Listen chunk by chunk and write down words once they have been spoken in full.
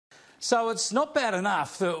So it's not bad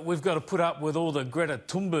enough that we've got to put up with all the Greta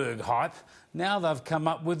Thunberg hype. Now they've come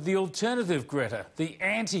up with the alternative Greta, the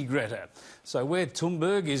anti-Greta. So where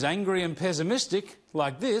Thunberg is angry and pessimistic,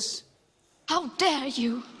 like this... How dare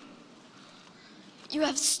you! You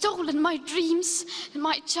have stolen my dreams and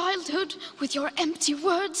my childhood with your empty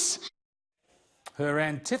words. Her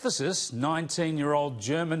antithesis, 19-year-old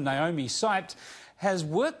German Ms Seibt, has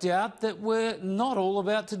worked out that we're not all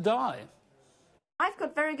about to die. I've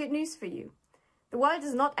got very good news for you. The world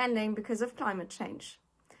is not ending because of climate change.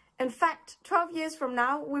 In fact, 12 years from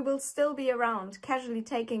now, we will still be around, casually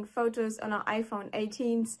taking photos on our iPhone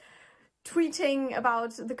 18s, tweeting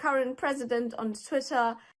about the current president on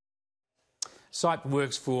Twitter. Seibt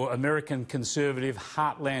works for American conservative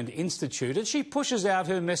Heartland Institute, and she pushes out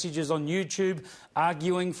her messages on YouTube,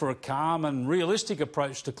 arguing for a calm and realistic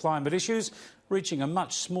approach to climate issues, reaching a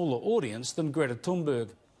much smaller audience than Greta Thunberg.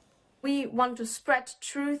 We want to spread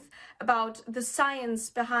truth about the science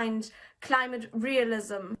behind climate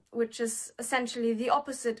realism, which is essentially the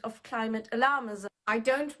opposite of climate alarmism. I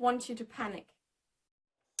don't want you to panic.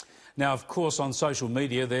 Now, of course, on social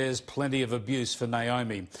media, there's plenty of abuse for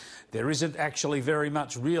Naomi. There isn't actually very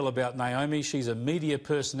much real about Naomi. She's a media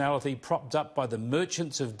personality propped up by the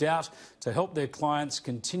merchants of doubt to help their clients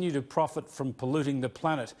continue to profit from polluting the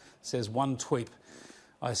planet, says one tweet.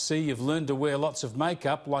 I see you've learned to wear lots of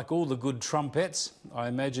makeup like all the good Trumpettes. I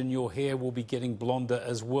imagine your hair will be getting blonder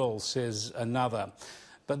as well, says another.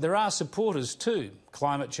 But there are supporters too.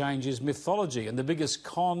 Climate change is mythology and the biggest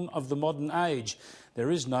con of the modern age.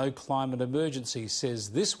 There is no climate emergency,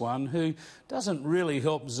 says this one, who doesn't really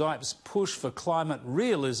help Seibt's push for climate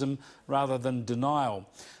realism rather than denial.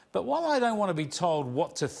 But while I don't want to be told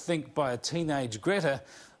what to think by a teenage Greta,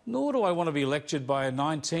 nor do I want to be lectured by a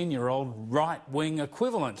 19-year-old right-wing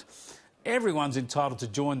equivalent. Everyone's entitled to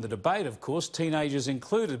join the debate, of course, teenagers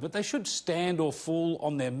included, but they should stand or fall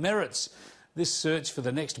on their merits. This search for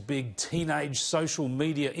the next big teenage social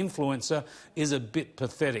media influencer is a bit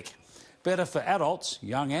pathetic. Better for adults,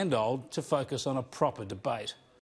 young and old, to focus on a proper debate.